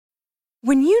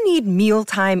When you need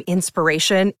mealtime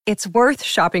inspiration, it's worth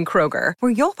shopping Kroger,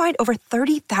 where you'll find over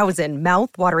 30,000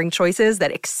 mouth-watering choices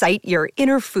that excite your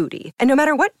inner foodie. And no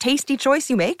matter what tasty choice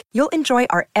you make, you'll enjoy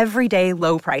our everyday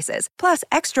low prices, plus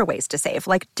extra ways to save,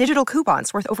 like digital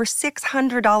coupons worth over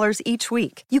 $600 each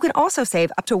week. You can also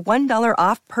save up to $1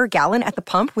 off per gallon at the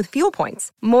pump with fuel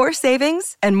points. More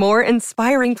savings and more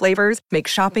inspiring flavors make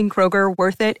shopping Kroger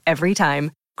worth it every time.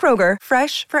 Kroger,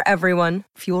 fresh for everyone.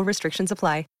 Fuel restrictions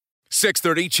apply.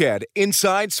 630 CHED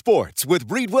Inside Sports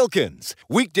with Reed Wilkins.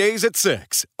 Weekdays at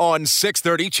 6 on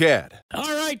 630 CHED.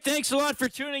 All right, thanks a lot for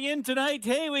tuning in tonight.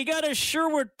 Hey, we got a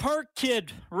Sherwood Park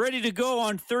kid ready to go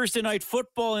on Thursday Night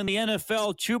Football in the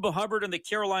NFL. Chuba Hubbard and the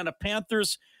Carolina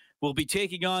Panthers will be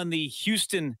taking on the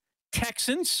Houston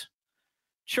Texans.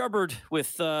 Hubbard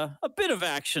with a bit of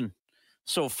action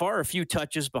so far, a few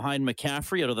touches behind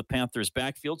McCaffrey out of the Panthers'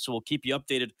 backfield, so we'll keep you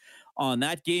updated on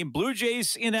that game. Blue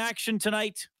Jays in action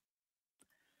tonight.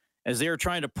 As they are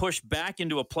trying to push back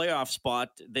into a playoff spot,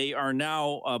 they are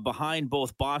now behind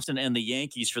both Boston and the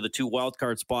Yankees for the 2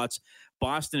 wildcard spots.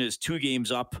 Boston is 2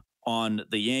 games up on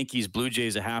the Yankees. Blue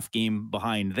Jays a half game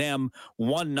behind them.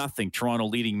 1-0. Toronto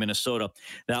leading Minnesota.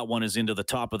 That one is into the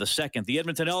top of the second. The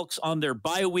Edmonton Elks on their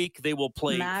bye week. They will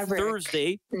play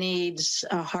Thursday. Needs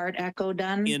a heart echo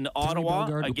done in Ottawa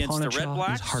against the Red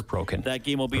Blacks. Heartbroken. That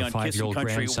game will be on Kissing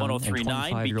Country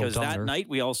 103.9 because that night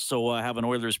we also have an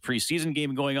Oilers preseason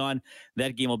game going on.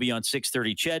 That game will be on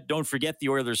 630 CHED. Don't forget the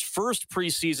Oilers' first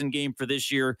preseason game for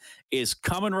this year is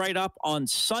coming right up on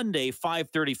Sunday,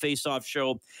 5:30 face-off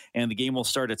show. And the game will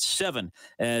start at 7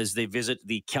 as they visit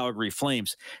the Calgary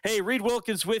Flames. Hey, Reed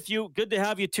Wilkins with you. Good to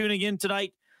have you tuning in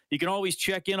tonight. You can always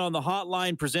check in on the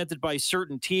hotline presented by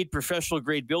CertainTeed,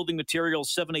 professional-grade building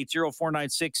materials,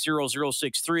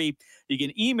 780-496-0063. You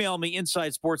can email me,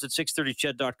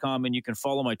 insidesports@630ched.com, and you can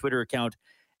follow my Twitter account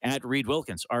at Reed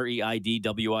Wilkins,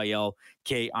 ReidWilkins.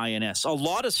 A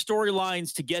lot of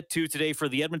storylines to get to today for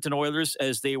the Edmonton Oilers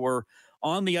as they were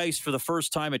on the ice for the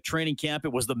first time at training camp.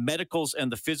 It was the medicals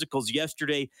and the physicals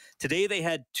yesterday. Today they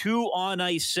had 2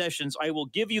 on-ice sessions. I will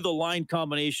give you the line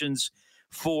combinations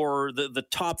for the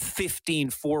top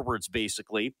 15 forwards,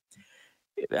 basically,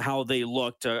 how they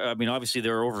looked. Obviously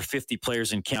there are over 50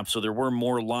 players in camp, so there were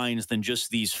more lines than just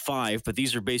these 5, but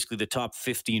these are basically the top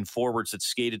 15 forwards that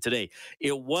skated today.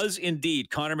 It was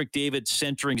indeed Connor McDavid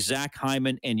centering Zach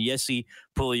Hyman and Jesse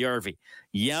Puljujarvi.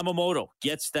 Yamamoto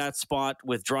gets that spot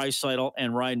with Draisaitl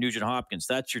and Ryan Nugent-Hopkins.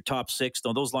 That's your top 6,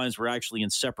 though those lines were actually in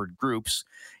separate groups,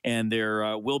 and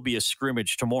there will be a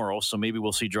scrimmage tomorrow, so maybe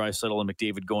we'll see Draisaitl and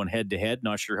McDavid going head-to-head.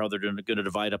 Not sure how they're going to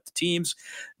divide up the teams.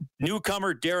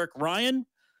 Newcomer Derek Ryan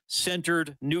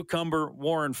centered newcomer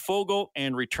Warren Foegele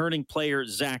and returning player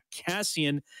Zach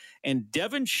Kassian. And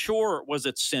Devon Shore was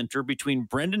at center between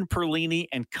Brendan Perlini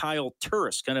and Kyle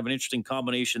Turris. Kind of an interesting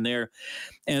combination there.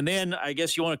 And then I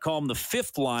guess you want to call them the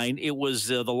 5th line. It was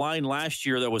the line last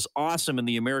year that was awesome in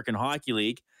the American Hockey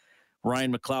League.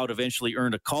 Ryan McLeod eventually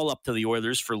earned a call-up to the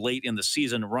Oilers for late in the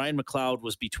season. Ryan McLeod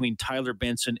was between Tyler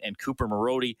Benson and Cooper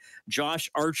Marody. Josh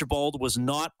Archibald was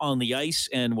not on the ice,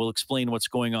 and we'll explain what's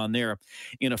going on there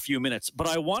in a few minutes. But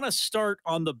I want to start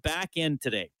on the back end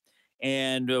today.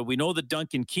 And we know that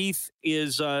Duncan Keith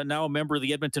is now a member of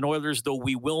the Edmonton Oilers, though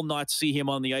we will not see him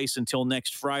on the ice until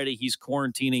next Friday. He's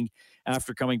quarantining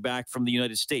after coming back from the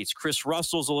United States. Chris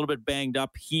Russell's a little bit banged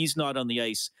up. He's not on the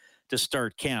ice to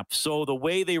start camp. So the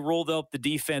way they rolled out the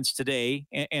defense today,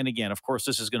 and again, of course,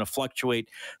 this is going to fluctuate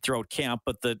throughout camp,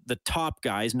 but the top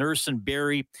guys, Nurse and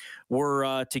Barry,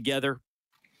 were together.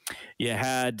 You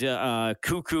had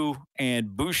Cuckoo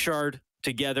and Bouchard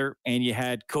together, and you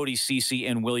had Cody Ceci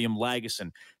and William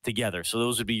Lagesson together. So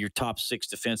those would be your top 6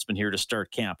 defensemen here to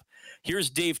start camp. Here's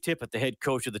Dave Tippett, the head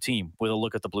coach of the team, with a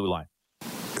look at the blue line.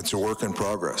 It's a work in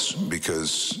progress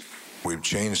because we've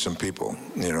changed some people.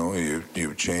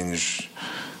 You've changed.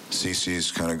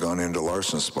 Cece's kind of gone into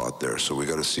Larson's spot there, so we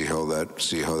got to see how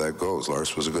that goes.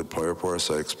 Lars was a good player for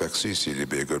us. I expect Cece to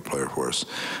be a good player for us.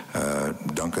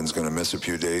 Duncan's going to miss a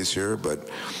few days here, but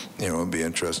it'll be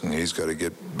interesting. He's got to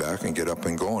get back and get up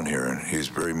and going here, and he's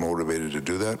very motivated to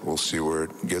do that. We'll see where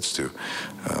it gets to.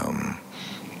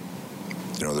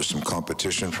 There's some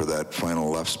competition for that final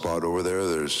left spot over there.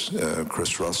 There's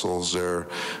Chris Russell's there,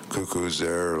 Cuckoo's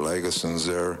there, Lagesson's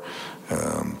there.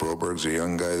 Broberg's a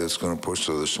young guy that's going to push,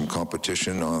 so there's some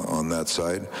competition on that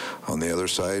side. On the other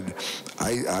side,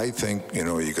 I think,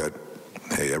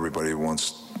 everybody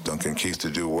wants Duncan Keith to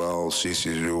do well, Cece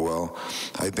to do well.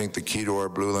 I think the key to our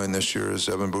blue line this year is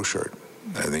Evan Bouchard.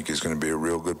 I think he's going to be a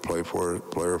real good player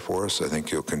for us. I think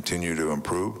he'll continue to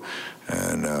improve,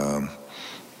 and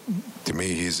to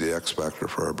me, he's the X factor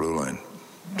for our blue line.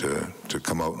 to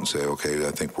come out and say, okay,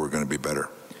 I think we're going to be better.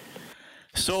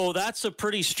 So that's a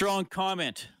pretty strong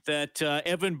comment that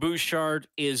Evan Bouchard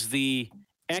is the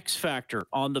X factor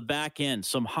on the back end.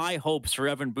 Some high hopes for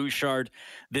Evan Bouchard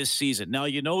this season. Now,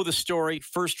 you know the story.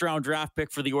 First-round draft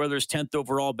pick for the Oilers, 10th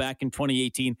overall back in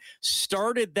 2018.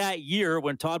 Started that year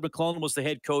when Todd McLellan was the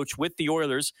head coach with the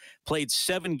Oilers. Played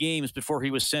 7 games before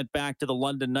he was sent back to the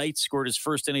London Knights. Scored his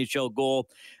first NHL goal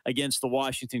against the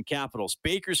Washington Capitals.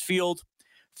 Bakersfield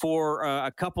for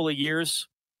a couple of years.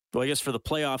 Well, I guess for the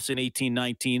playoffs in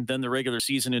 18-19, then the regular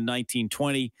season in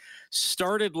 19-20.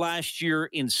 Started last year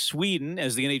in Sweden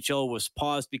as the NHL was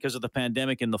paused because of the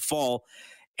pandemic in the fall.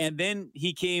 And then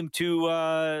he came to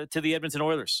the Edmonton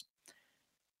Oilers.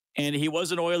 And he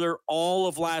was an Oiler all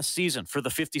of last season for the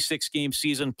 56-game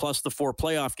season plus the 4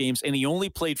 playoff games, and he only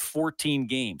played 14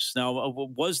 games. Now,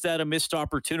 was that a missed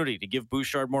opportunity to give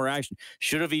Bouchard more action?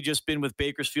 Should have he just been with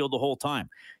Bakersfield the whole time?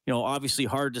 You know, obviously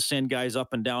hard to send guys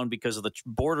up and down because of the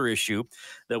border issue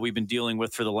that we've been dealing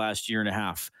with for the last year and a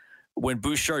half. When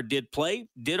Bouchard did play,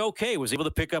 did okay, was able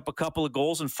to pick up a couple of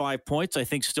goals and 5 points. I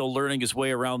think still learning his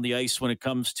way around the ice when it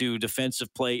comes to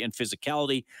defensive play and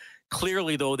physicality.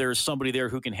 Clearly, though, there's somebody there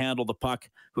who can handle the puck,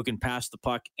 who can pass the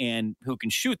puck, and who can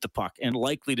shoot the puck, and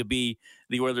likely to be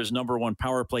the Oilers' number 1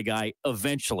 power play guy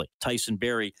eventually. Tyson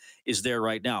Barrie is there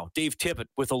right now. Dave Tippett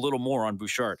with a little more on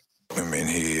Bouchard. I mean,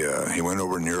 he went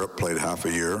over in Europe, played half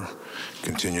a year,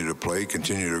 continued to play,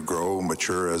 continued to grow,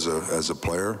 mature as a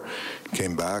player.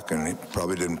 Came back, and he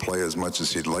probably didn't play as much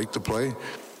as he'd like to play,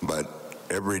 but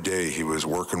every day he was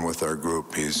working with our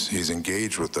group. He's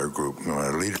engaged with our group. You know,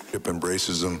 our leadership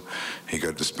embraces him. He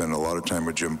got to spend a lot of time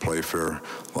with Jim Playfair,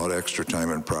 a lot of extra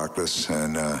time in practice,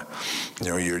 and you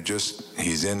know,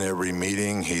 he's in every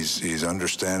meeting. He's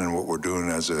understanding what we're doing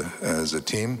as a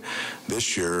team.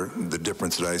 This year, the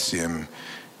difference that I see him,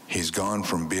 he's gone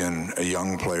from being a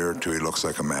young player to he looks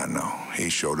like a man now. He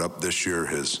showed up this year.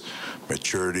 His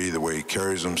maturity, the way he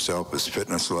carries himself, his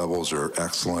fitness levels are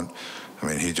excellent. I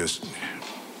mean, he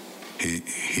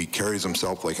carries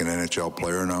himself like an NHL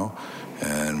player now,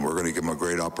 and we're going to give him a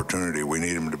great opportunity. We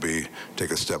need him to take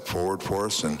a step forward for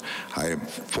us, and I have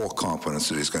full confidence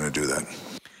that he's going to do that.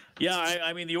 Yeah,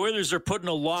 I mean, the Oilers are putting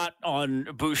a lot on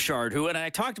Bouchard, and I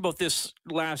talked about this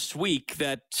last week,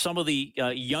 that some of the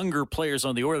younger players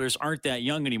on the Oilers aren't that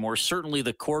young anymore. Certainly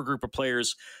the core group of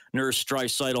players, Nurse,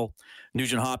 Draisaitl,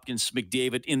 Nugent-Hopkins,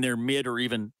 McDavid, in their mid or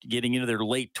even getting into their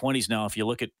late 20s now. If you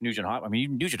look at Nugent-Hopkins, I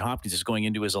mean, Nugent-Hopkins is going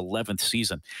into his 11th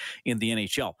season in the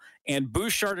NHL. And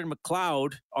Bouchard and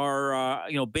McLeod are,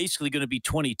 basically going to be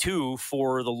 22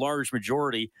 for the large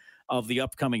majority of the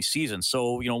upcoming season.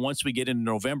 So, once we get into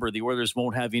November, the Oilers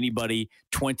won't have anybody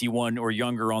 21 or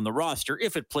younger on the roster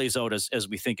if it plays out as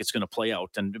we think it's going to play out.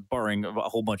 And barring a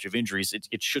whole bunch of injuries,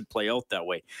 it should play out that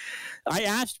way. I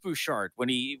asked Bouchard when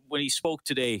he spoke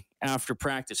today after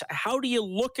practice, how do you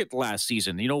look at last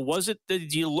season?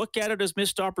 Did you look at it as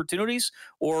missed opportunities,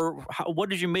 or what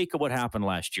did you make of what happened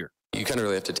last year? You kind of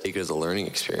really have to take it as a learning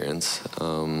experience.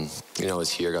 I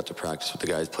was here, got to practice with the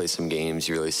guys, play some games.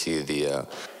 You really see the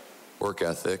work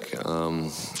ethic,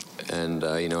 and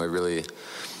I really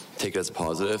take it as a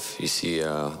positive. You see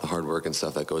the hard work and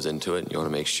stuff that goes into it. You want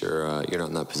to make sure you're not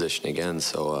in that position again.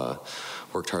 So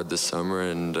worked hard this summer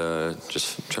and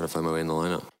just trying to find my way in the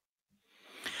lineup.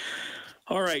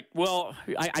 All right. Well,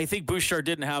 I think Bouchard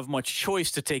didn't have much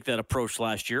choice to take that approach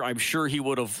last year. I'm sure he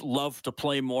would have loved to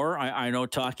play more. I know,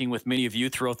 talking with many of you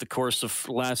throughout the course of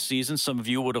last season, some of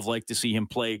you would have liked to see him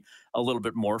play a little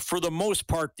bit more. For the most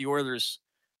part, the Oilers,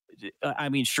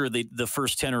 the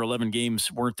first 10 or 11 games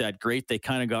weren't that great. They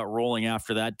kind of got rolling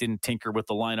after that, didn't tinker with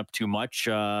the lineup too much.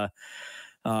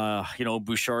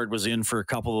 Bouchard was in for a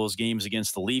couple of those games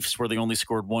against the Leafs where they only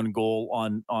scored 1 goal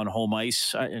on home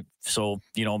ice. So,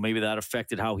 maybe that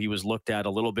affected how he was looked at a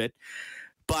little bit.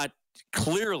 But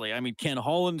clearly, Ken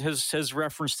Holland has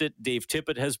referenced it. Dave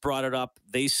Tippett has brought it up.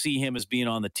 They see him as being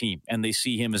on the team, and they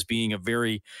see him as being a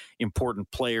very important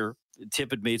player.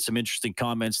 Tippett made some interesting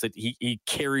comments that he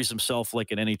carries himself like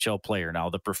an NHL player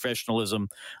now. The professionalism,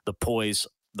 the poise,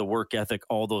 the work ethic,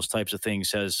 all those types of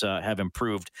things have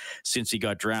improved since he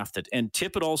got drafted. And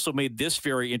Tippett also made this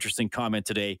very interesting comment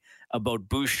today about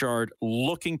Bouchard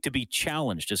looking to be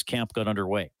challenged as camp got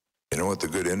underway. You know what the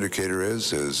good indicator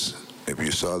is if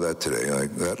you saw that today,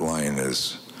 like that line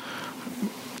is,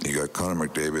 you got Connor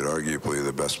McDavid, arguably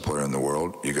the best player in the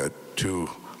world. You got 2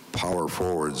 power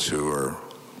forwards who are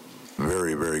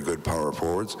very, very good power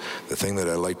forwards. The thing that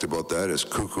I liked about that is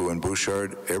Cuckoo and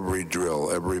Bouchard, every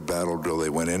drill, every battle drill they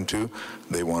went into,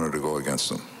 they wanted to go against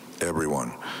them.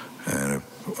 Everyone. And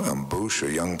if Bouch,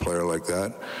 a young player like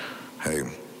that, hey,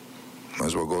 might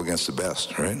as well go against the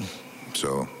best, right?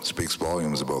 So it speaks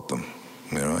volumes about them,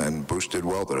 and Bush did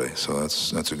well today, so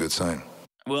that's a good sign.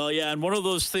 Well, yeah, and one of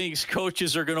those things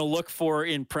coaches are going to look for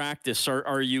in practice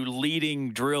are you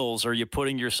leading drills? Are you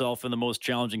putting yourself in the most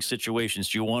challenging situations?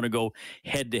 Do you want to go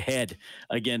head-to-head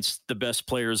against the best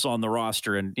players on the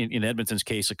roster? And in Edmonton's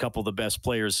case, a couple of the best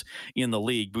players in the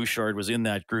league. Bouchard was in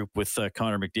that group with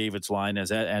Connor McDavid's line.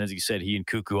 As he said, he and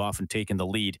Cuckoo often taking the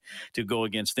lead to go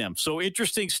against them. So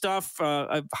interesting stuff.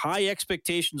 High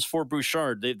expectations for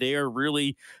Bouchard. They are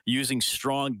really using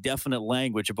strong, definite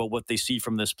language about what they see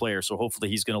from this player. So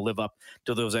hopefully he's going to live up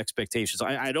to those expectations.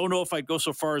 I don't know if I'd go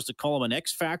so far as to call him an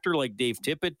X factor like Dave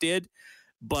Tippett did,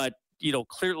 but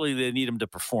clearly they need him to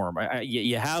perform.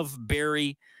 You have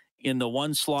Barrie in the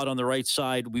one slot on the right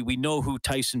side. We know who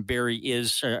Tyson Barrie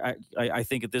is. I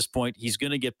think at this point he's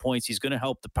going to get points. He's going to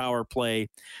help the power play.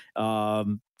 I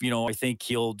think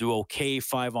he'll do okay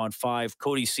 5-on-5.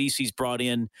 Cody Cece's brought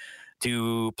in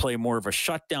to play more of a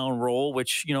shutdown role,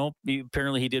 which,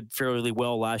 apparently he did fairly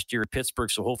well last year at Pittsburgh,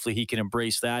 so hopefully he can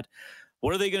embrace that.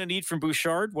 What are they going to need from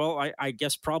Bouchard? Well, I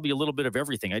guess probably a little bit of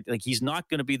everything. He's not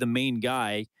going to be the main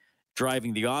guy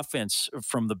driving the offense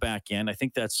from the back end. I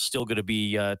think that's still going to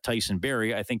be Tyson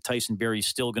Barrie. I think Tyson Barrie is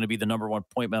still going to be the number one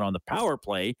point man on the power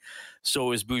play.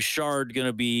 So is Bouchard going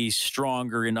to be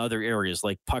stronger in other areas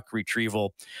like puck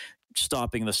retrieval,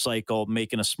 stopping the cycle,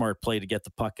 making a smart play to get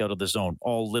the puck out of the zone?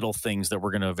 All little things that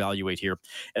we're going to evaluate here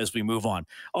as we move on.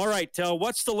 All right,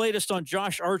 what's the latest on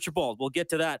Josh Archibald? We'll get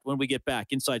to that when we get back.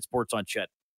 Inside Sports on Chet.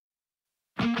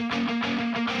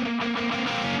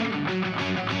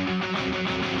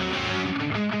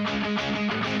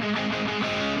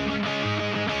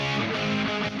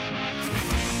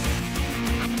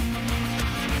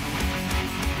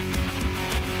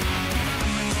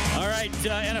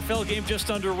 NFL game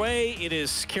just underway. It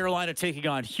is Carolina taking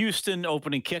on Houston,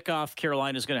 opening kickoff.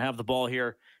 Carolina's going to have the ball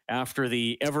here after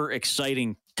the ever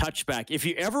exciting touchback. If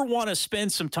you ever want to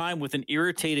spend some time with an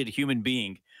irritated human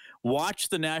being, watch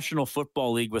the National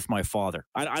Football League with my father.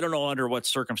 I don't know under what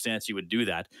circumstance you would do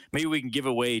that. Maybe we can give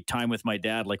away time with my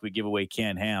dad like we give away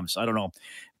canned hams. I don't know.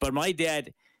 But my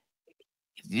dad,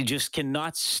 you just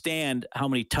cannot stand how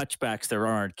many touchbacks there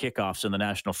are on kickoffs in the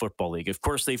National Football League. Of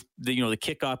course, the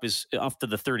kickoff is up to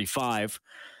the 35,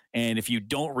 and if you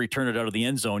don't return it out of the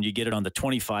end zone, you get it on the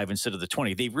 25 instead of the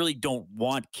 20. They really don't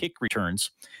want kick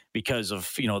returns because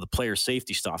of the player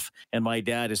safety stuff. And my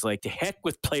dad is like, to heck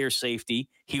with player safety.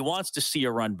 He wants to see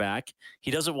a run back. He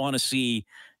doesn't want to see.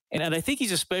 And I think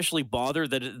he's especially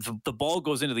bothered that the ball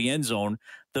goes into the end zone.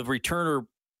 The returner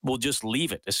will just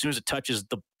leave it. As soon as it touches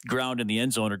the ground in the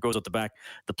end zone or goes out the back,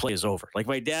 the play is over. Like,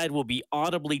 my dad will be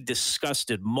audibly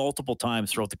disgusted multiple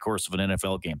times throughout the course of an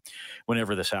NFL game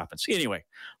whenever this happens. Anyway,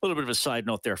 a little bit of a side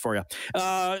note there for you.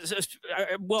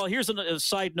 Well, here's a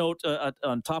side note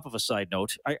on top of a side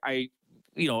note. I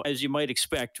as you might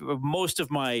expect, most of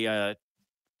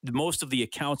the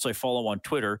accounts I follow on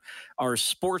Twitter are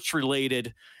sports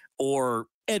related or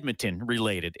Edmonton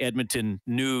related, Edmonton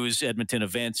news, Edmonton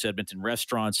events, Edmonton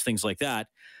restaurants, things like that.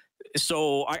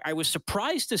 So I was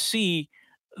surprised to see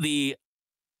the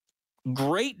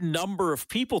great number of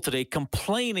people today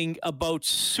complaining about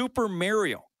Super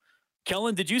Mario.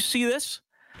 Kellen, did you see this?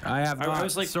 I have not. I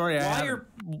was like, sorry,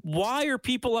 why are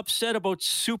people upset about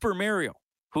Super Mario,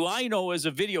 who I know as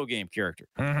a video game character?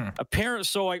 Mm-hmm. Apparently,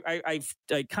 so I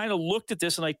kind of looked at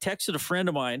this and I texted a friend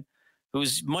of mine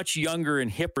who's much younger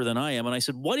and hipper than I am, and I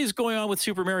said, what is going on with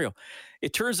Super Mario?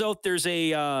 It turns out there's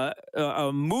a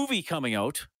movie coming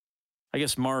out, I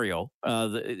guess Mario,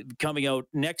 coming out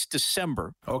next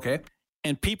December. Okay.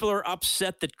 And people are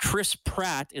upset that Chris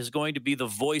Pratt is going to be the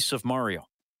voice of Mario.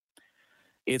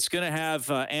 It's going to have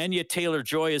Anya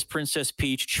Taylor-Joy as Princess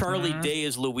Peach, Charlie Day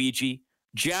as Luigi,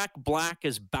 Jack Black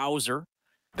as Bowser,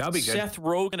 that'll be good. Seth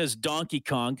Rogen as Donkey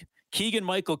Kong,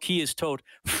 Keegan-Michael Key as Toad,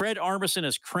 Fred Armisen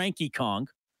as Cranky Kong.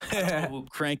 I don't know who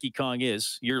Cranky Kong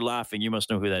is. You're laughing. You must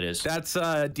know who that is. That's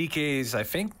DK's, I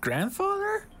think,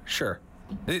 grandfather? Sure.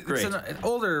 It's Great. an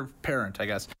older parent, I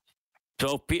guess.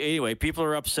 So anyway, people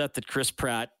are upset that Chris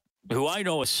Pratt, who I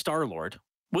know as Star-Lord,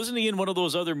 wasn't he in one of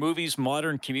those other movies,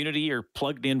 Modern Community or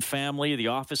Plugged In Family, The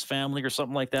Office Family or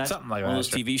something like that? Something like that. One of those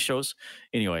TV shows.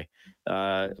 Anyway,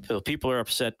 people are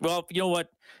upset. Well, you know what?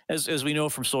 As we know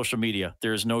from social media,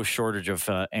 there is no shortage of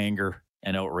anger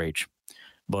and outrage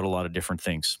about a lot of different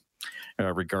things,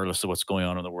 regardless of what's going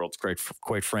on in the world,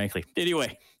 quite frankly.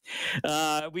 Anyway,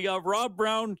 we got Rob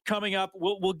Brown coming up.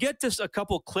 We'll get to a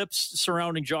couple clips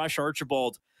surrounding Josh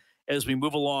Archibald as we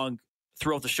move along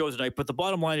throughout the show tonight. But the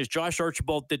bottom line is Josh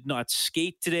Archibald did not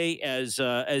skate today, as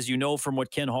you know from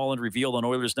what Ken Holland revealed on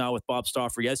Oilers Now with Bob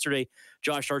Stauffer yesterday.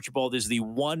 Josh Archibald is the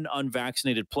one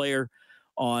unvaccinated player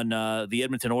on the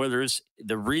Edmonton Oilers.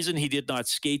 The reason he did not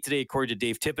skate today, according to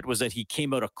Dave Tippett, was that he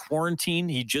came out of quarantine.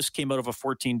 He just came out of a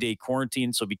 14-day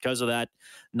quarantine. So because of that,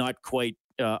 not quite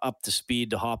up to speed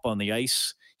to hop on the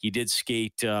ice. He did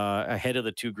skate ahead of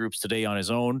the two groups today on his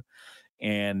own,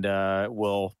 and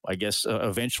will, I guess,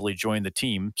 eventually join the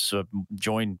team, so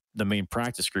join the main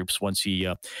practice groups once he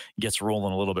gets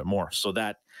rolling a little bit more. So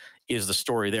that is the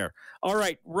story there. All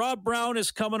right, Rob Brown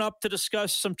is coming up to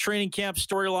discuss some training camp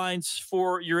storylines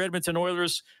for your Edmonton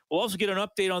Oilers. We'll also get an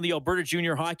update on the Alberta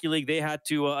Junior Hockey League. They had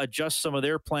to adjust some of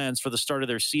their plans for the start of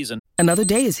their season. Another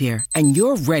day is here, and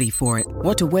you're ready for it.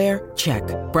 What to wear? Check.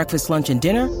 Breakfast, lunch, and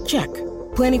dinner? Check.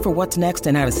 Planning for what's next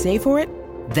and how to save for it?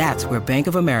 That's where Bank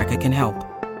of America can help.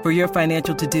 For your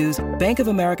financial to-dos, Bank of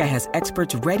America has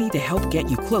experts ready to help get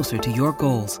you closer to your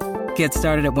goals. Get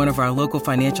started at one of our local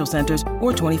financial centers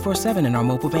or 24/7 in our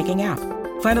mobile banking app.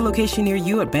 Find a location near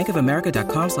you at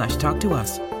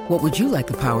bankofamerica.com/talktous. What would you like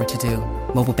the power to do?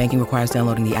 Mobile banking requires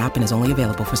downloading the app and is only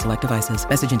available for select devices.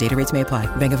 Message and data rates may apply.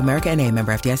 Bank of America N.A.,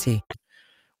 member FDIC.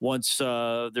 Once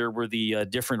there were the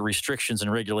different restrictions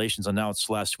and regulations announced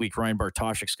last week, Ryan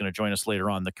Bartoshek's going to join us later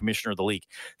on, the commissioner of the league.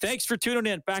 Thanks for tuning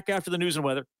in. Back after the news and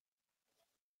weather.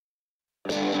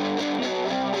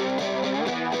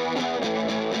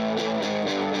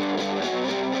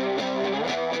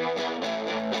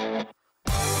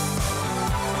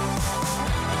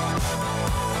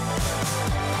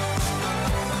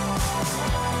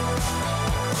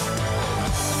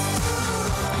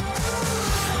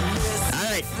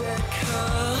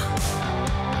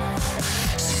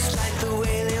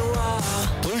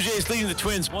 Blue Jays leading the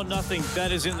Twins 1-0.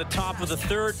 That is in the top of the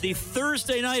third. The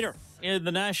Thursday nighter in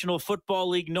the National Football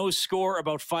League. No score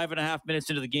about 5.5 minutes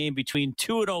into the game between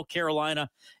 2-0 Carolina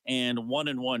and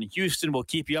 1-1 Houston. We'll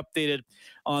keep you updated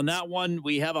on that one.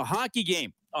 We have a hockey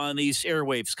game on these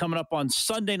airwaves coming up on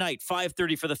Sunday night,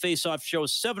 5:30 for the face-off show,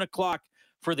 7 o'clock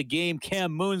for the game.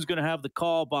 Cam Moon's going to have the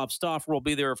call. Bob Stauffer will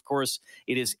be there, of course.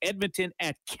 It is Edmonton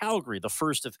at Calgary, the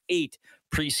first of 8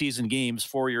 preseason games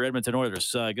for your Edmonton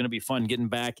Oilers. Going to be fun getting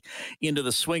back into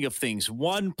the swing of things.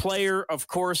 One player, of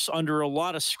course, under a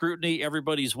lot of scrutiny.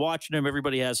 Everybody's watching him.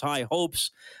 Everybody has high hopes.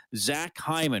 Zach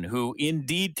Hyman, who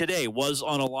indeed today was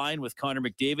on a line with Connor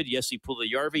McDavid. Yes, he pulled a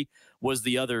Yarvi, was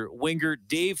the other winger.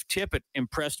 Dave Tippett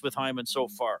impressed with Hyman so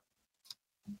far.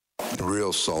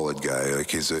 Real solid guy.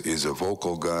 Like he's a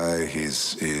vocal guy. He'd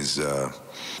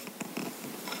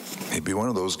be one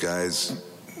of those guys.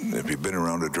 If you've been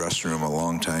around a dressing room a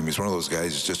long time, he's one of those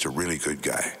guys. He's just a really good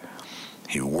guy.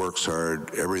 He works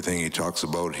hard. Everything he talks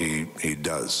about, he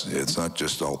does. It's not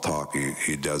just all talk.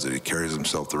 He does it. He carries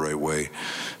himself the right way.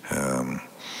 I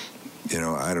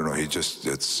don't know. It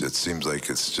seems like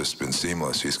it's just been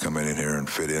seamless. He's come in here and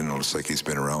fit in. It looks like he's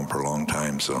been around for a long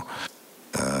time. So.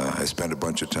 I spent a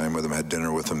bunch of time with him, had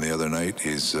dinner with him the other night.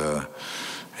 He's a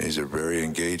very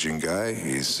engaging guy.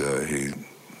 He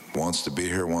wants to be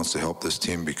here, wants to help this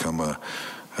team become a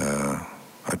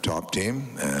top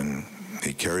team, and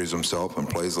he carries himself and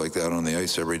plays like that on the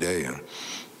ice every day. And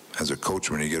as a coach,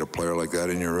 when you get a player like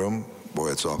that in your room, boy,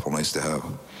 it's awful nice to have.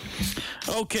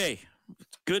 Okay.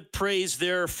 Good praise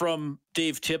there from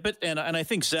Dave Tippett, and I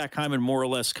think Zach Hyman more or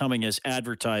less coming as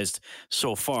advertised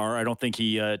so far. I don't think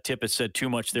Tippett said too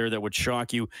much there that would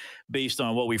shock you based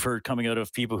on what we've heard coming out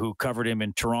of people who covered him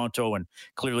in Toronto, and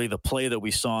clearly the play that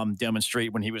we saw him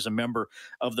demonstrate when he was a member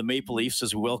of the Maple Leafs.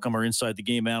 As we welcome our Inside the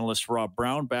Game analyst, Rob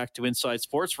Brown, back to Inside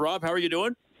Sports. Rob, how are you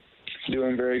doing?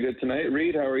 Doing very good tonight.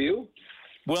 Reed, how are you?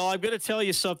 Well, I'm going to tell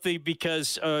you something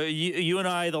because you and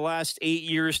I, the last 8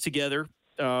 years together,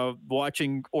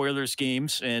 watching Oilers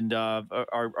games, and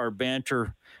our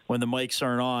banter when the mics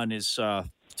aren't on is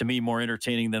to me more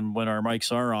entertaining than when our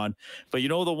mics are on. But you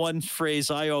know the one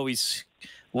phrase I always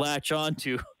latch on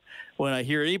to when I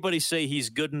hear anybody say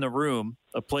he's good in the room,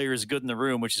 a player is good in the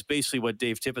room, which is basically what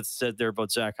Dave Tippett said there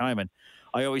about Zach Hyman.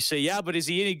 I always say, yeah, but is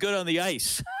he any good on the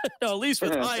ice? No, at least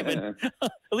with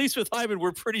Hyman,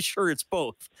 we're pretty sure it's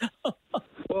both.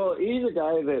 Well, he's a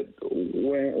guy that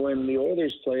when the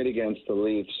Oilers played against the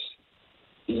Leafs,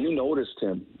 you noticed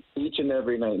him each and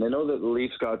every night. And I know that the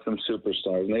Leafs got some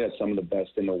superstars, and they got some of the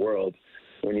best in the world.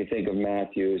 When you think of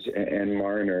Matthews and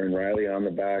Marner and Riley on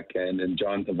the back end and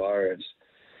John Tavares.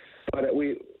 But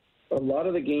a lot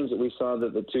of the games that we saw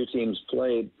that the two teams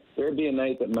played, there'd be a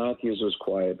night that Matthews was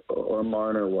quiet, or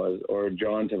Marner was, or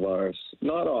John Tavares.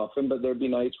 Not often, but there'd be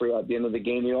nights where at the end of the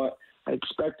game, you know what? I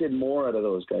expected more out of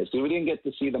those guys because we didn't get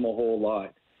to see them a whole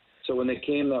lot. So when they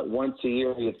came that once a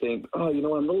year, you think, oh, I'm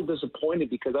a little disappointed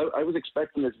because I was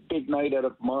expecting this big night out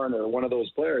of Marner or one of those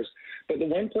players. But the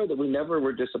one player that we never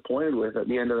were disappointed with at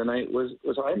the end of the night was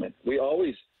Hyman. We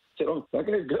always said, oh, that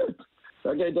guy's good.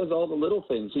 That guy does all the little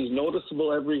things. He's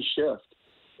noticeable every shift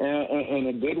in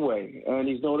a good way. And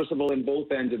he's noticeable in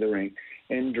both ends of the ring,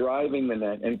 and driving the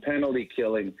net and penalty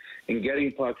killing and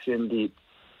getting pucks in deep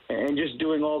and just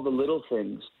doing all the little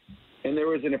things. And there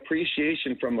was an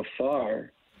appreciation from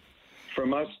afar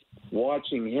from us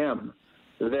watching him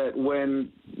that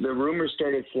when the rumors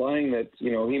started flying that,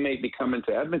 he may be coming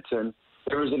to Edmonton,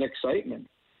 there was an excitement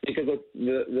because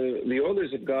the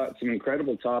Oilers have got some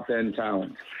incredible top-end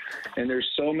talent. And there's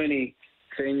so many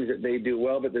things that they do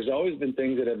well, but there's always been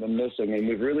things that have been missing. And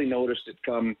we've really noticed it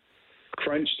come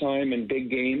crunch time in big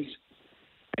games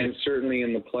and certainly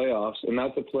in the playoffs. And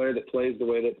that's a player that plays the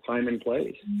way that Hyman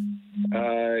plays.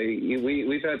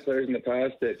 We've had players in the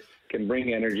past that can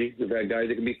bring energy. We've had guys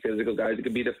that can be physical, guys that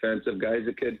can be defensive, guys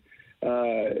that could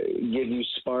give you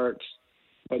sparks.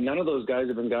 But none of those guys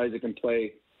have been guys that can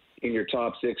play in your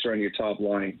top six or on your top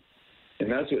line.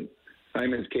 And that's what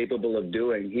Hyman's capable of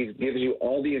doing. He gives you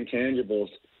all the intangibles,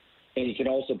 and you can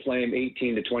also play him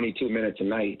 18 to 22 minutes a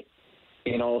night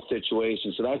in all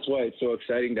situations. So that's why it's so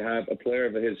exciting to have a player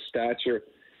of his stature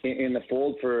in the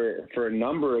fold for a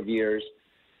number of years.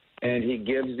 And he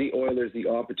gives the Oilers the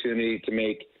opportunity to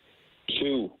make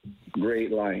two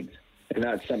great lines. And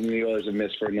that's something the Oilers have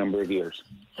missed for a number of years.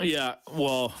 Yeah,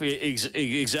 well,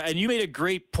 exactly. And you made a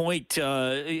great point.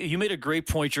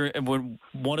 When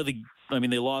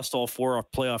they lost all four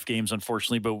playoff games,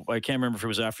 unfortunately, but I can't remember if it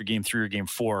was after game 3 or game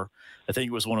 4. I think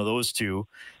it was one of those two.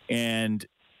 And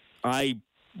I,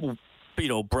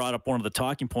 brought up one of the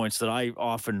talking points that I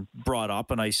often brought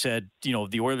up, and I said,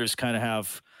 the Oilers kind of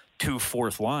have 2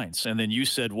 fourth lines. And then you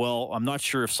said, well, I'm not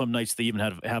sure if some nights they even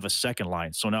have a second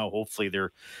line. So now hopefully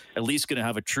they're at least going to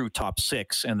have a true top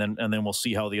 6, and then we'll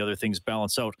see how the other things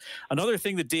balance out. Another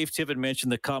thing that Dave Tippett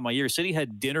mentioned that caught my ear, said he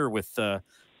had dinner with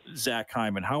Zach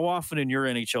Hyman. How often in your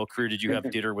NHL career did you have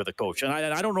dinner with a coach? And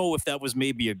I don't know if that was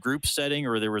maybe a group setting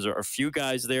or there was a few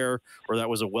guys there, or that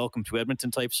was a welcome to Edmonton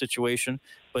type situation.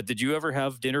 But did you ever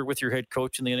have dinner with your head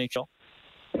coach in the NHL?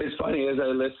 It's funny, as I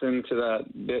listened to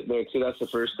that bit there, too, that's the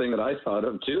first thing that I thought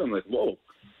of, too. I'm like, whoa,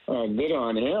 good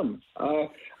on him.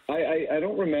 I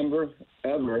don't remember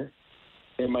ever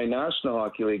in my National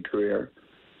Hockey League career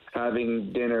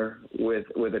having dinner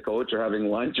with a coach or having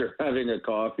lunch or having a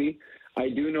coffee. I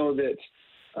do know that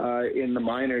in the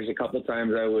minors a couple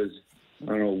times I was,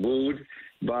 wooed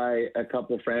by a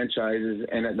couple franchises.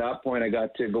 And at that point I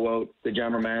got to go out, the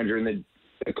general manager and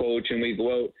the coach, and we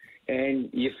go out. And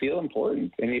you feel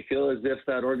important, and you feel as if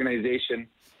that organization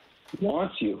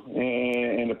wants you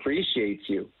and appreciates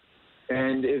you.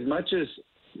 And as much as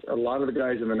a lot of the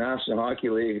guys in the National Hockey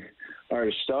League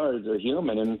are stars, they're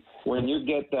human. And when you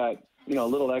get that,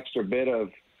 little extra bit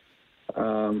of,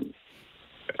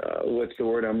 what's the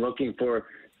word I'm looking for,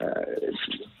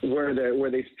 where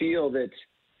they feel that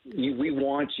we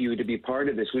want you to be part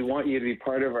of this. We want you to be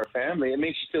part of our family. It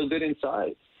makes you feel good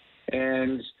inside.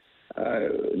 And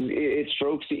it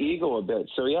strokes the ego a bit.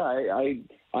 So, yeah, I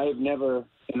have never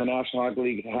in the National Hockey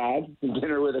League had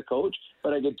dinner with a coach,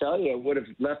 but I could tell you it would have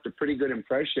left a pretty good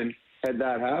impression had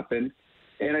that happened.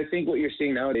 And I think what you're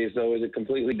seeing nowadays, though, is a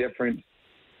completely different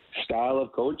style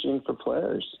of coaching for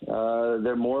players.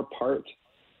 They're more part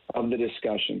of the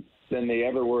discussion than they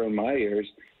ever were in my years.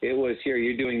 It was, here,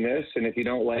 you're doing this, and if you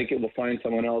don't like it, we'll find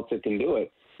someone else that can do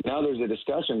it. Now there's a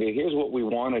discussion. Here's what we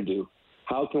want to do.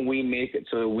 How can we make it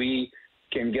so that we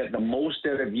can get the most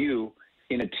out of you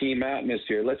in a team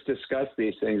atmosphere? Let's discuss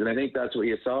these things. And I think that's what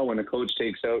you saw when a coach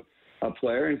takes out a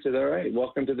player and says, all right,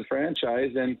 welcome to the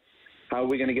franchise, and how are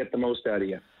we going to get the most out of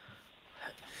you?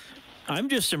 I'm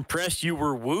just impressed you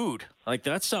were wooed. Like,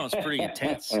 that sounds pretty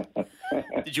intense.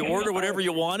 Did you order whatever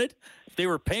you wanted? If they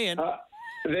were paying.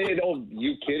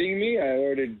 You kidding me? I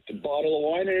ordered a bottle of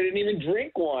wine, and I didn't even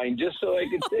drink wine, just so I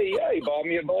could say, yeah, he bought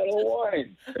me a bottle of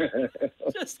wine.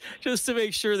 just to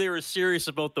make sure they were serious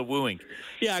about the wooing.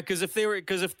 Yeah, because if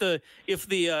the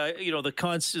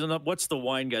what's the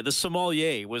wine guy? The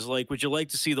sommelier was like, would you like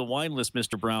to see the wine list,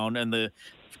 Mr. Brown? And the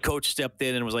coach stepped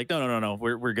in and was like, no,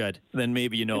 we're good. Then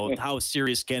maybe, how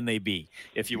serious can they be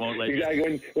if you won't let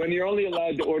exactly. When you're only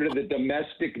allowed to order the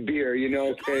domestic beer,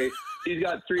 okay, he's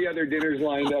got 3 other dinners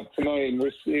lined up tonight, and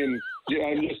we're seeing,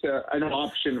 I'm just an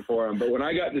option for him. But when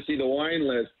I got to see the wine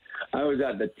list, I was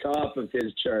at the top of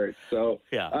his chart. So,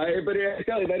 yeah. But I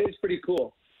tell you, that is pretty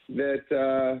cool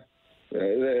that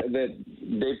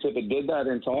Dave Tippett did that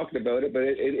and talked about it. But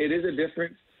it is a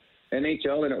different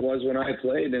NHL than it was when I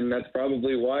played, and that's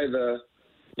probably why the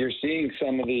you're seeing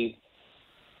some of the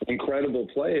incredible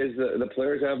play is the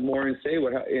players have more in say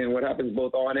in what happens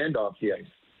both on and off the ice.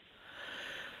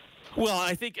 Well,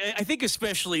 I think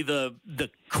especially the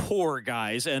core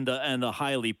guys and the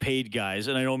highly paid guys,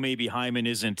 and I know maybe Hyman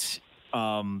isn't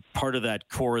part of that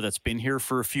core that's been here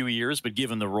for a few years, but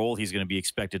given the role he's going to be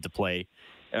expected to play,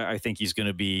 I think he's going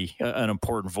to be an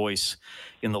important voice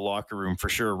in the locker room for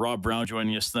sure. Rob Brown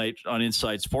joining us tonight on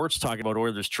Inside Sports, talking about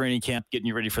Oilers training camp, getting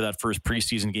you ready for that first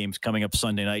preseason games coming up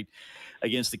Sunday night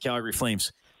against the Calgary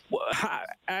Flames.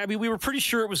 I mean, we were pretty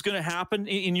sure it was going to happen.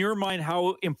 In your mind,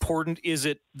 how important is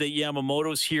it that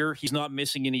Yamamoto's here? He's not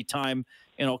missing any time.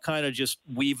 And I'll kind of just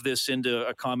weave this into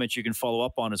a comment you can follow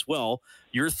up on as well.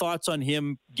 Your thoughts on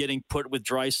him getting put with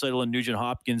Draisaitl and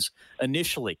Nugent-Hopkins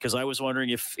initially? Because I was wondering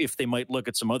if they might look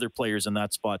at some other players in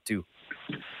that spot too.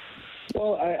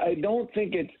 Well, I don't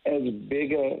think it's as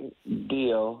big a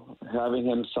deal having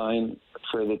him sign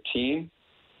for the team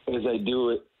as I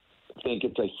do think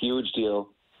it's a huge deal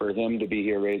for him to be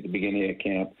here right at the beginning of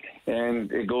camp.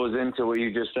 And it goes into what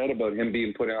you just said about him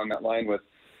being put on that line with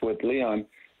Leon.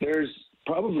 There's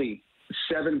probably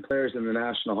 7 players in the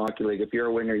National Hockey League, if you're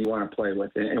a winger, you want to play with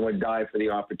and would die for the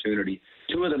opportunity.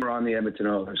 2 of them are on the Edmonton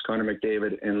Oilers, Connor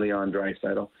McDavid and Leon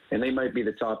Draisaitl, and they might be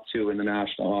the top 2 in the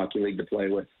National Hockey League to play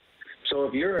with. So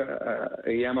if you're a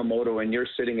Yamamoto and you're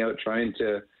sitting out trying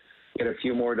to get a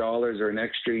few more dollars or an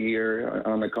extra year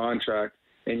on the contract,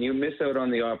 and you miss out on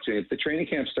the opportunity. If the training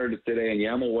camp started today and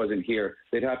Yamo wasn't here,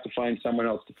 they'd have to find someone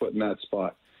else to put in that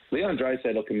spot. Leon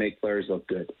Draisaitl can make players look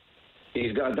good.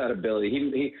 He's got that ability.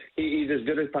 He's as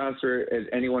good a passer as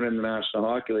anyone in the National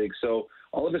Hockey League. So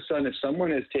all of a sudden, if someone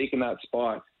has taken that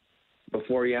spot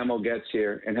before Yamo gets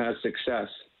here and has success,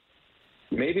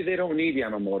 maybe they don't need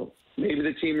Yamamoto. Maybe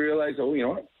the team realized, oh, you know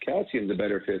what, Calcium's a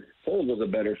better fit, Fogel's a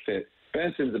better fit,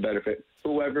 Benson's a better fit,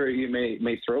 whoever you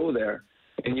may throw there.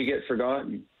 And you get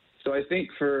forgotten. So I think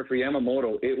for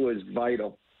Yamamoto, it was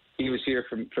vital. He was here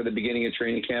for the beginning of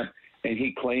training camp, and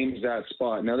he claims that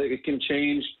spot. Now, it can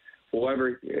change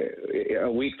a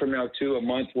week from now, 2, a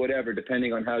month, whatever,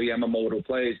 depending on how Yamamoto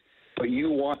plays. But you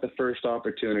want the first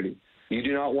opportunity. You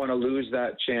do not want to lose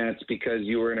that chance because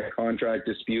you were in a contract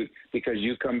dispute, because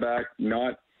you come back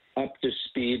not up to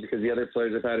speed because the other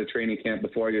players have had a training camp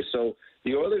before you. So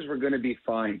the Oilers were going to be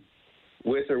fine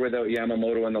with or without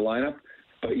Yamamoto in the lineup.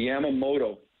 But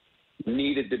Yamamoto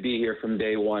needed to be here from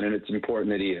day one, and it's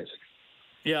important that he is.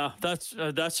 Yeah, that's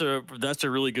a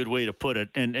really good way to put it.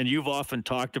 And you've often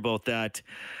talked about that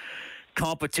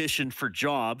competition for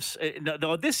jobs.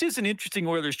 Now, this is an interesting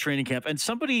Oilers training camp. And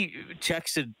somebody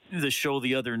texted the show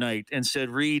the other night and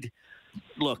said, Reed,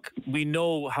 look, we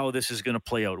know how this is going to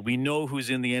play out. We know who's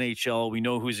in the NHL. We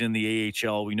know who's in the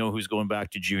AHL. We know who's going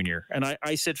back to junior. And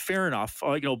I said, fair enough.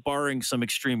 Barring some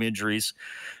extreme injuries,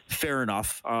 fair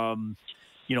enough. I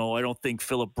don't think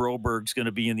Philip Broberg's going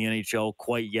to be in the NHL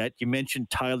quite yet. You mentioned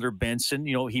Tyler Benson.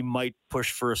 He might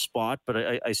push for a spot, but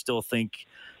I still think,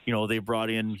 they brought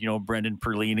in, Brendan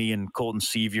Perlini and Colton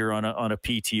Sevier on a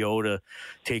PTO to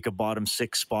take a bottom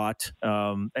 6 spot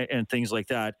and things like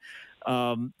that.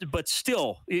 But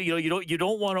still, you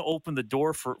don't want to open the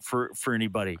door for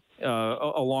anybody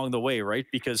along the way, right?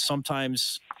 Because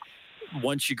sometimes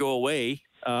once you go away,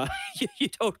 you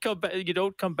don't come back. You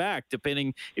don't come back,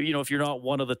 depending, if you're not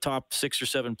one of the top 6 or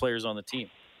 7 players on the team.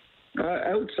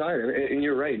 Outside, and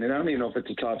you're right. And I don't even know if it's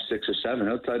the top 6 or 7.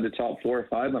 Outside the top 4 or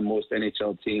 5 on most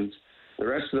NHL teams, the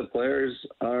rest of the players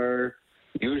are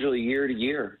usually year to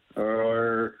year,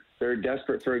 or they're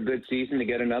desperate for a good season to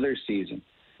get another season.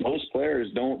 Most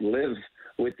players don't live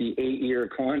with the 8-year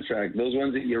contract. Those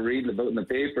ones that you're reading about in the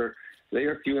paper, they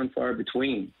are few and far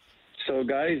between. So,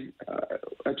 guys,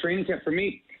 a training camp for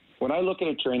me, when I look at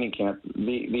a training camp,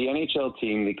 the NHL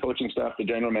team, the coaching staff, the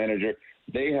general manager,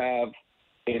 they have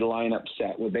a lineup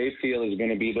set, what they feel is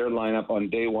going to be their lineup on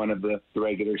day one of the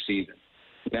regular season.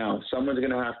 Now, someone's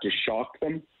going to have to shock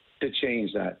them to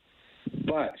change that.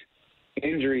 But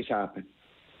injuries happen.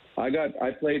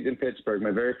 I played in Pittsburgh my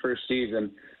very first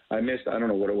season. I missed, I don't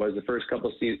know what it was, the first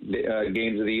couple of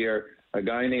games of the year. A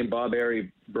guy named Bob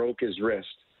Airy broke his wrist.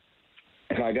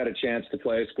 And I got a chance to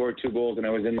play. I scored 2 goals, and I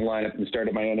was in the lineup and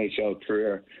started my NHL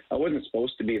career. I wasn't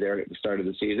supposed to be there at the start of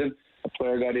the season. A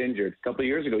player got injured. A couple of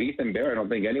years ago, Ethan Bear, I don't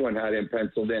think anyone had him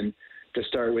penciled in to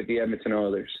start with the Edmonton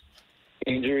Oilers.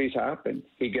 Injuries happen.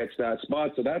 He gets that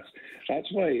spot. So that's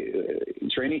why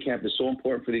training camp is so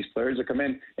important for these players to come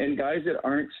in. And guys that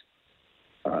aren't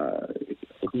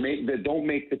that don't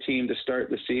make the team to start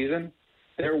the season,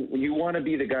 you want to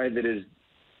be the guy that is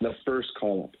the first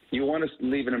call-up. You want to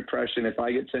leave an impression. If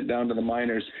I get sent down to the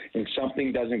minors and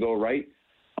something doesn't go right,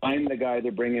 I'm the guy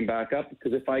they're bringing back up,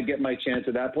 because if I get my chance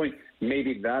at that point,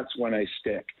 maybe that's when I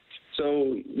stick.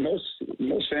 So most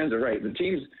fans are right. The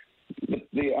teams,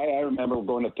 I remember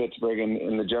going to Pittsburgh,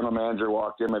 and the general manager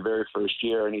walked in my very first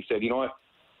year, and he said, you know what,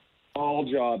 all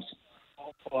jobs,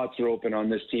 all spots are open on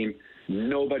this team.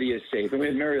 Nobody is safe. And we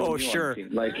had Mario Lemieux on the team.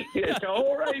 Like, it's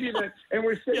all right, even. And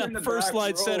we're sitting in the first back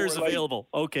line row. center's We're like, available.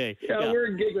 Okay. Yeah, we're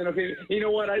giggling. Okay, you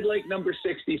know what? I'd like number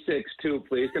 66 too,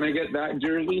 please. Can I get that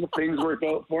jersey if things work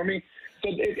out for me? So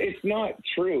it's not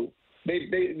true.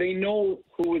 They know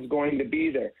who is going to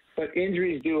be there, but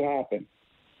injuries do happen,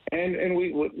 and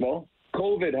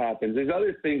COVID happens. There's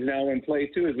other things now in play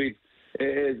too, as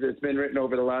it's been written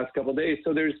over the last couple of days.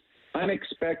 So there's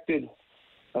unexpected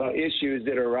issues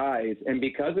that arise, and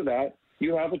because of that,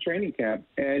 you have a training camp,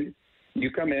 and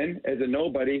you come in as a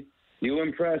nobody, you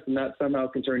impress, and that somehow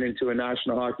can turn into a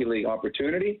National Hockey League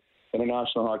opportunity and a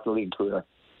National Hockey League career.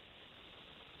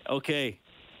 Okay.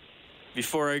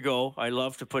 Before I go, I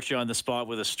love to put you on the spot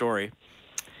with a story.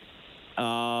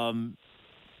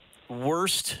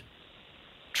 Worst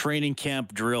training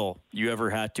camp drill you ever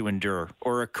had to endure,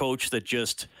 or a coach that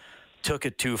just took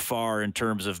it too far in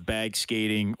terms of bag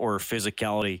skating or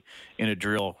physicality in a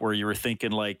drill, where you were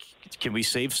thinking, like, can we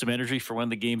save some energy for when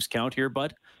the games count here,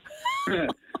 bud?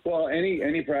 Well,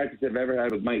 any practice I've ever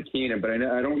had with Mike Keenan, but I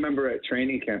don't remember at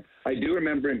training camp. I do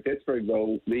remember in Pittsburgh,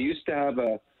 though, they used to have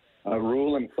a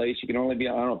rule in place. You can only be,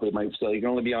 I don't know if it might still, you can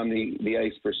only be on the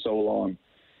ice for so long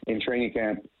in training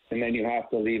camp, and then you have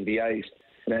to leave the ice.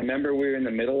 And I remember we were in the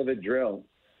middle of a drill,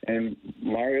 and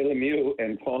Mario Lemieux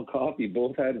and Paul Coffey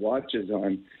both had watches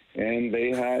on, and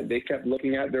they kept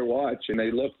looking at their watch, and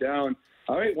they looked down.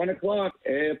 All right,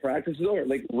 1:00, practice is over,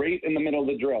 like right in the middle of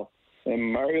the drill.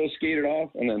 And Mario skated off,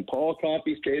 and then Paul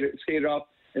Coffey skated off,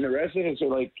 and the rest of us are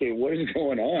like, okay, what is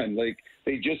going on? Like,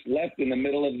 they just left in the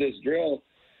middle of this drill,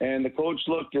 and the coach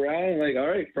looked around like, all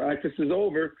right, practice is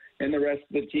over, and the rest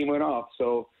of the team went off.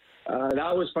 So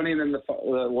that was funny. And then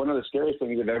one of the scariest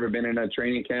things I've ever been in a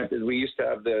training camp is we used to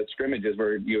have the scrimmages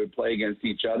where you would play against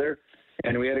each other.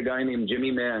 And we had a guy named Jimmy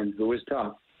Mann who was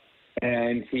tough.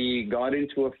 And he got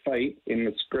into a fight in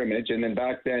the scrimmage. And then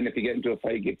back then, if you get into a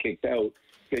fight, you get kicked out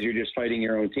because you're just fighting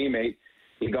your own teammate.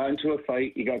 He got into a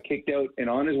fight. He got kicked out. And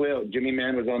on his way out, Jimmy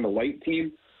Mann was on the white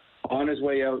team. On his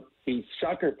way out, he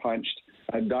sucker punched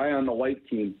a guy on the white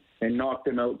team and knocked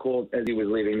him out cold as he was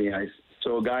leaving the ice.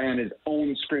 So a guy on his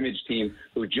own scrimmage team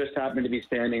who just happened to be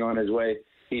standing on his way,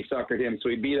 he suckered him. So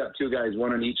he beat up two guys,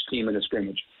 one on each team in a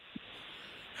scrimmage.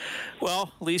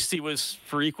 Well, at least he was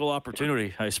for equal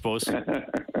opportunity, I suppose.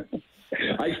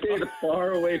 I stayed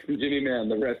far away from Jimmy Mann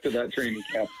the rest of that training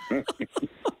camp.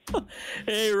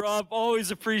 Hey, Rob,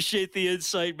 always appreciate the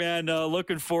insight, man.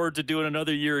 Looking forward to doing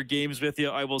another year of games with you.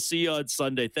 I will see you on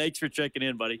Sunday. Thanks for checking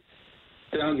in, buddy.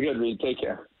 Sounds good, Reed. Take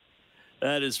care.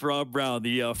 That is Rob Brown,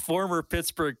 the former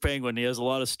Pittsburgh Penguin. He has a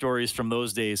lot of stories from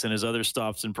those days and his other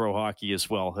stops in pro hockey as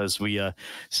well, as we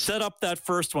set up that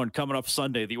first one coming up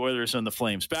Sunday, the Oilers and the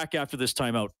Flames. Back after this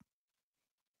timeout.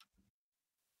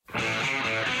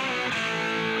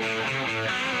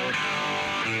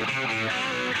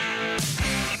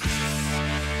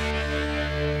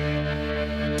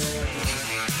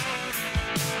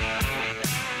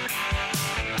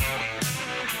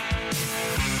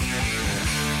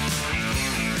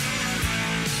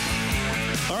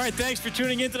 All right, thanks for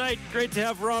tuning in tonight. Great to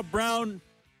have Rob Brown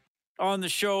on the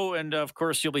show, and of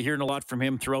course, you'll be hearing a lot from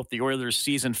him throughout the Oilers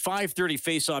season. 5:30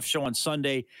 face-off show on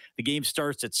Sunday. The game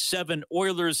starts at 7.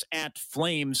 Oilers at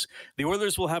Flames. The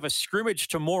Oilers will have a scrimmage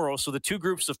tomorrow, so the two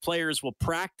groups of players will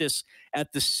practice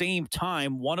at the same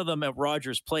time. One of them at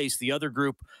Rogers Place, the other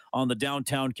group on the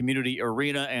downtown community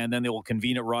arena, and then they will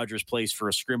convene at Rogers Place for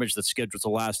a scrimmage that's scheduled to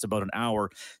last about an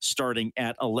hour, starting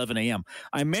at 11 a.m.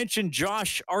 I mentioned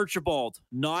Josh Archibald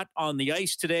not on the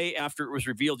ice today after it was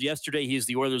revealed yesterday he is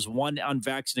the Oilers' one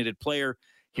unvaccinated player.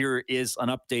 Here is an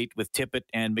update with Tippett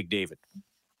and McDavid.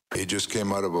 He just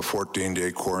came out of a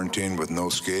 14-day quarantine with no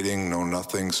skating, no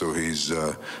nothing, so he's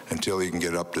until he can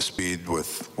get up to speed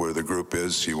with where the group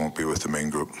is, he won't be with the main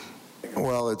group.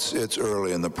 Well, it's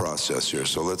early in the process here,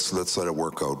 so let's let it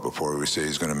work out before we say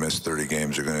he's going to miss 30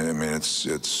 games.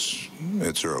 It's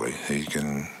early. He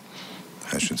can.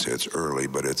 I shouldn't say it's early,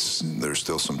 but there's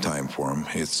still some time for him.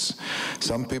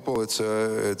 Some people it's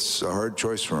a hard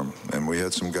choice for him, and we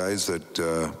had some guys that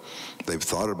they've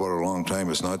thought about it a long time.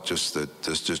 It's not just that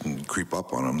this didn't creep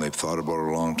up on them. They've thought about it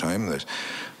a long time. That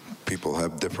people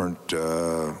have different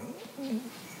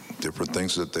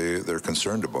things that they're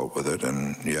concerned about with it,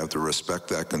 and you have to respect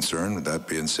that concern. With that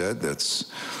being said,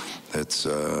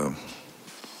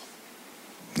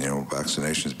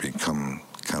 vaccinations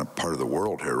kind of part of the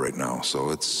world here right now.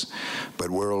 So but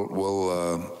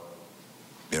we'll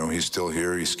he's still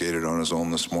here. He skated on his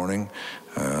own this morning.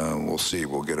 We'll see.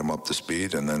 We'll get him up to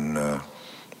speed, and then,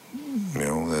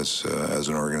 as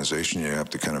an organization, you have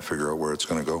to kind of figure out where it's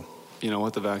going to go. You know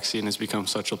what? The vaccine has become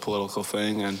such a political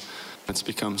thing, and it's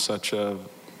become such a,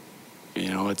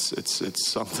 it's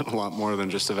something a lot more than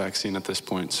just a vaccine at this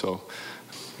point. So,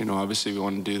 obviously we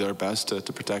want to do our best to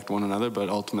protect one another, but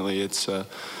ultimately it's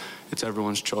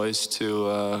everyone's choice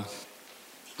to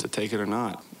take it or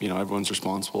not. Everyone's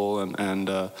responsible and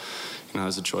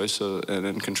has a choice and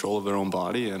in control of their own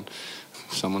body. And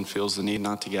if someone feels the need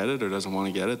not to get it or doesn't want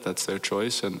to get it, that's their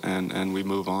choice. And we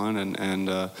move on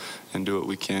and do what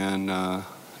we can,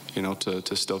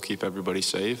 to still keep everybody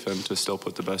safe and to still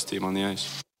put the best team on the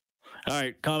ice. All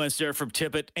right, comments there from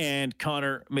Tippett and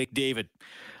Connor McDavid.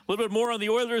 A little bit more on the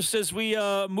Oilers as we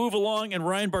move along. And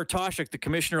Ryan Bartoshuk, the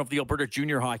commissioner of the Alberta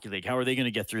Junior Hockey League. How are they going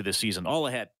to get through this season? All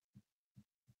ahead.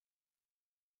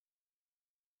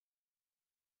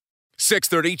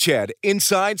 6:30 CHED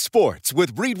Inside Sports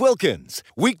with Reed Wilkins.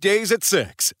 Weekdays at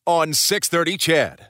 6 on 6:30 CHED.